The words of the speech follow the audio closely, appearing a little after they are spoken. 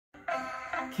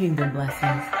Kingdom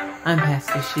blessings. I'm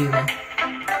Pastor Sheila.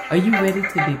 Are you ready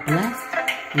to be blessed,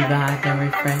 revived, and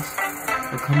refreshed?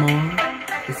 Well, come on.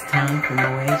 It's time for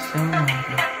Moed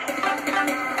Showmaga.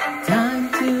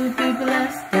 Time to be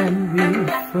blessed and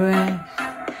refreshed.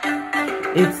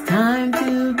 It's time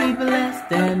to be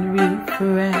blessed and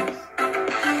refreshed.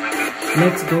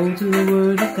 Let's go to the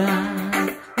Word of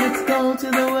God. Let's go to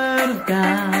the Word of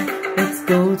God. Let's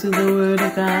go to the Word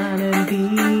of God and be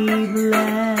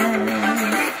blessed.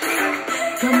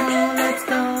 Come on, let's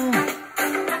go.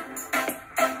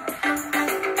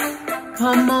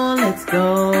 Come on, let's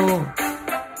go.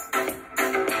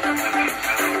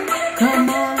 Come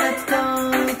on, let's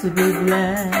go to be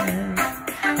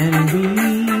blessed and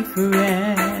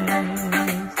refreshed.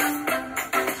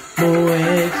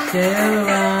 Moed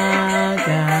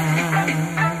Showmaga.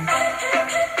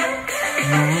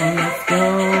 Come on, let's go.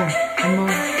 Come on,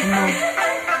 come on.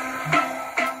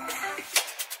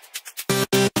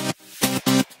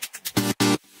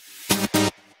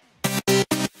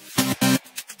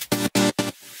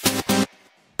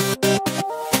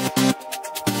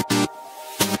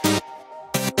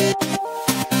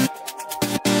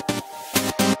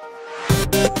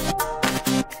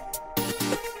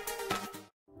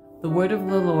 The word of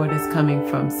the Lord is coming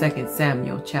from 2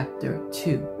 Samuel chapter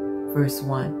 2, verse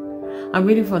 1. I'm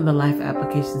reading from the Life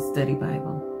Application Study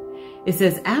Bible. It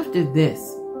says, after this,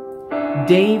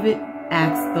 David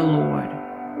asked the Lord,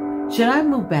 should I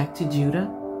move back to Judah?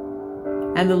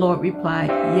 And the Lord replied,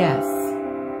 yes.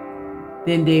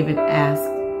 Then David asked,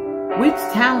 which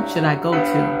town should I go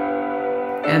to?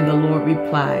 And the Lord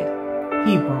replied,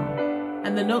 Hebron.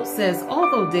 And the note says,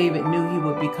 although David knew he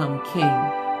would become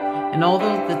king, and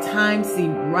although the time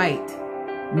seemed right,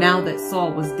 now that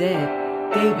Saul was dead,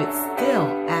 David still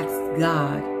asked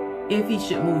God if he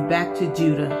should move back to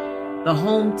Judah, the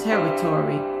home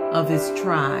territory of his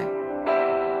tribe.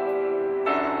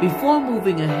 Before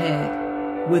moving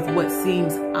ahead with what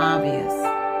seems obvious,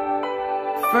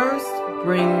 first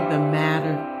bring the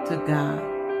matter to God,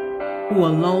 who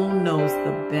alone knows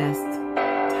the best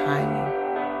timing.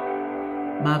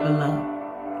 My beloved,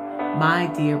 my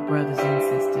dear brothers and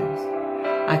sisters,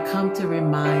 I come to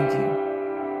remind you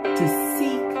to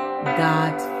seek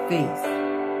God's face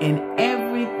in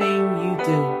everything you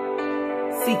do.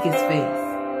 Seek His face.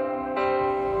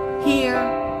 Here,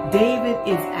 David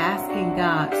is asking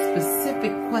God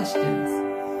specific questions,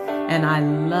 and I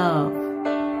love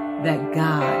that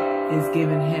God is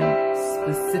giving him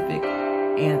specific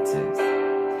answers.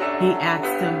 He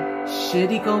asked him, should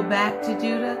he go back to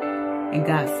Judah? And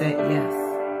God said yes.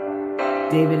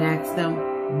 David asked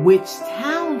him, which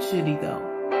town should he go?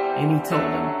 And he told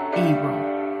him, Hebron.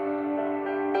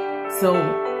 So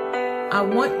I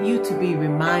want you to be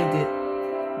reminded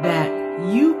that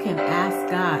you can ask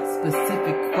God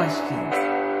specific questions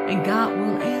and God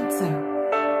will answer.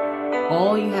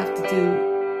 All you have to do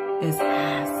is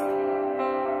ask.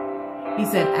 He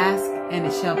said, ask and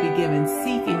it shall be given.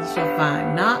 Seek and you shall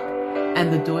find. Knock and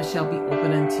the door shall be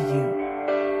opened unto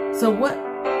you. So what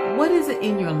is it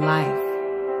in your life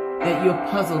that you're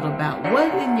puzzled about?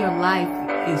 What in your life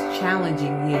is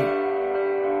challenging you?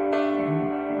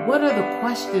 What are the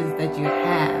questions that you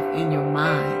have in your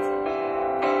mind?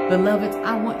 Beloveds,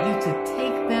 I want you to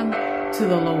take them to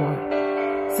the Lord.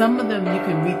 Some of them you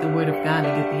can read the Word of God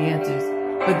and get the answers,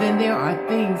 but then there are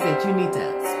things that you need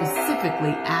to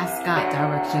specifically ask God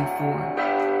direction for.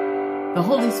 The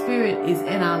Holy Spirit is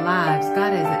in our lives.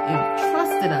 God has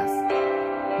entrusted us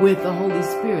with the Holy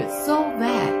Spirit so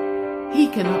that He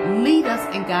can lead us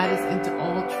and guide us into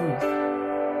all truth.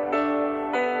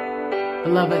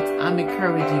 Beloveds, I'm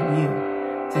encouraging you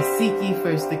to seek ye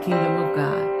first the kingdom of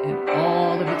God and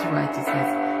all of its righteousness,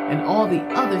 and all the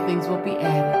other things will be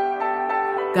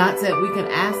added. God said we can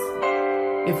ask,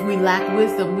 if we lack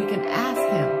wisdom, we can ask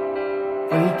Him,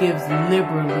 for He gives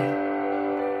liberally.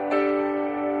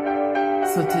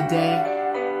 So today,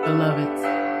 beloveds,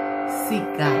 seek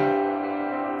God.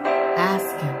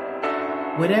 Ask Him.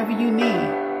 Whatever you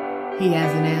need, He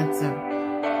has an answer.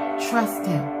 Trust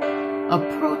Him.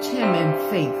 Approach Him in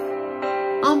faith.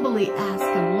 Humbly ask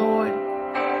Him, Lord,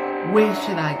 where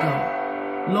should I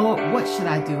go? Lord, what should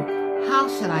I do? How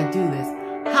should I do this?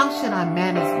 How should I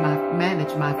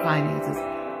manage my finances?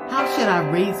 How should I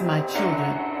raise my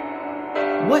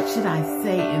children? What should I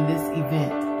say in this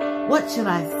event? What should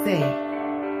I say?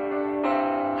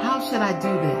 How should I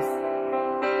do this?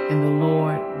 And the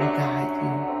Lord will guide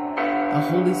you. The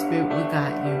Holy Spirit will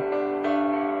guide you.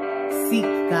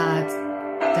 Seek God's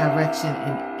direction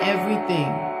in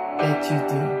everything that you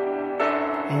do,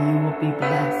 and you will be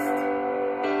blessed.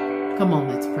 Come on,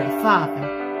 let's pray.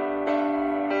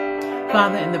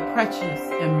 Father, in the precious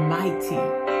and mighty,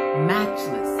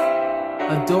 matchless,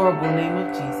 adorable name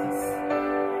of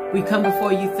Jesus, we come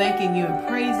before you thanking you and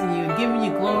praising you and giving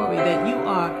you glory that you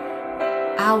are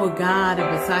our God, and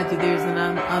beside you there is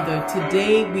none other.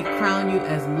 Today we crown you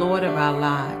as Lord of our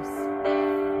lives.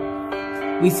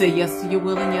 We say yes to your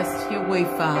will and yes to your way,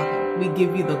 Father. We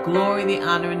give you the glory, the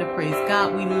honor, and the praise.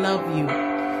 God, we love you.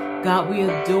 God, we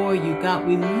adore you. God,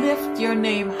 we lift your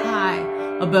name high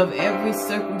above every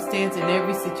circumstance and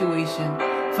every situation.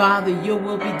 Father, your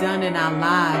will be done in our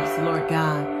lives, Lord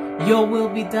God. Your will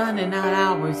be done and not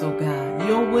ours, oh God.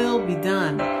 Your will be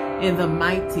done in the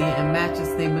mighty and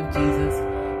matchless name of Jesus.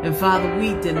 And Father,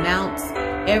 we denounce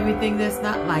everything that's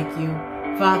not like you.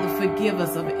 Father, forgive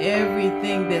us of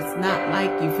everything that's not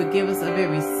like you. Forgive us of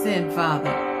every sin,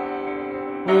 Father.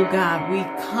 Oh God, we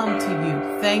come to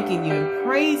you, thanking you and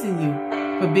praising you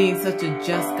for being such a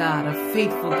just God, a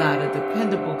faithful God, a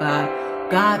dependable God,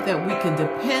 God that we can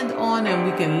depend on and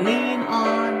we can lean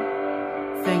on.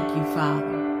 Thank you,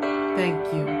 Father.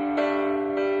 Thank you.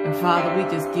 And Father, we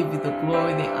just give you the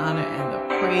glory, the honor, and the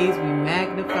praise. We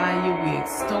magnify you. We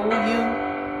extol you.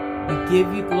 We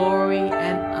give you glory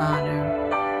and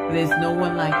honor. There's no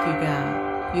one like you,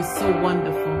 God. You're so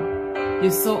wonderful.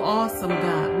 You're so awesome,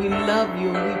 God. We love you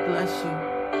and we bless you.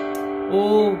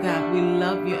 Oh, God, we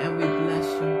love you and we bless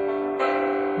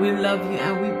you. We love you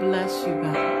and we bless you,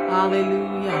 God.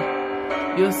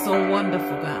 Hallelujah. You're so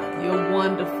wonderful, God. You're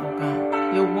wonderful,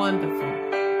 God. You're wonderful.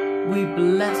 We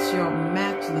bless your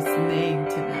matchless name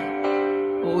tonight.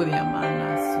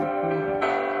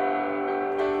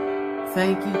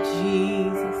 Thank you,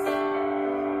 Jesus.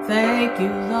 Thank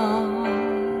you,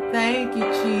 Lord. Thank you,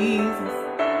 Jesus.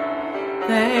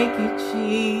 Thank you,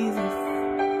 Jesus.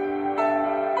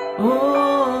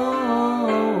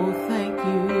 Oh, thank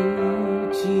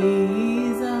you,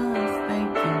 Jesus.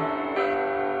 Thank you.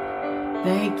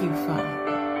 Thank you, Father,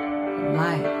 for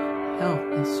life, health,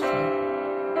 and strength.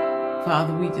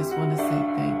 Father, we just want to say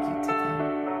thank you today.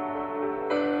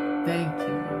 Thank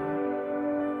you, Lord.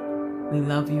 We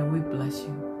love you and we bless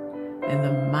you. In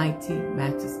the mighty,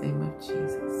 matchless name of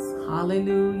Jesus.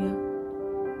 Hallelujah.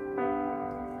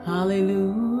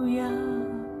 Hallelujah.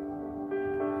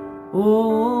 Oh,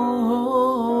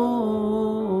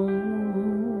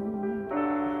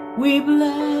 we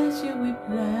bless you, we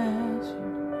bless you.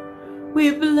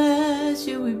 We bless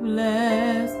you, we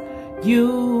bless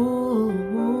you.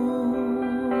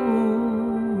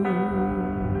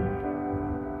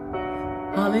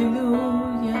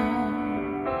 Hallelujah.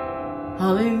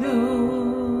 Hallelujah.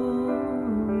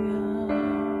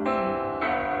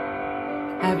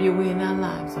 Have your way in our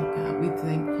lives, oh God. We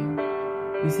thank you.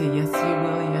 We say yes to your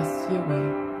will and yes to your way.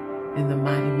 In the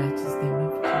mighty matchless name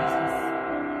of Jesus.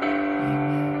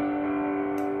 Amen.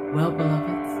 Well,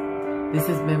 beloveds, this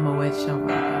has been Moed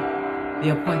Shalraga, the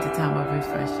appointed time of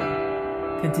refreshing.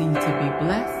 Continue to be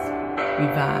blessed,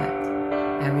 revived,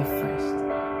 and refreshed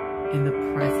in the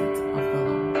presence of the Lord.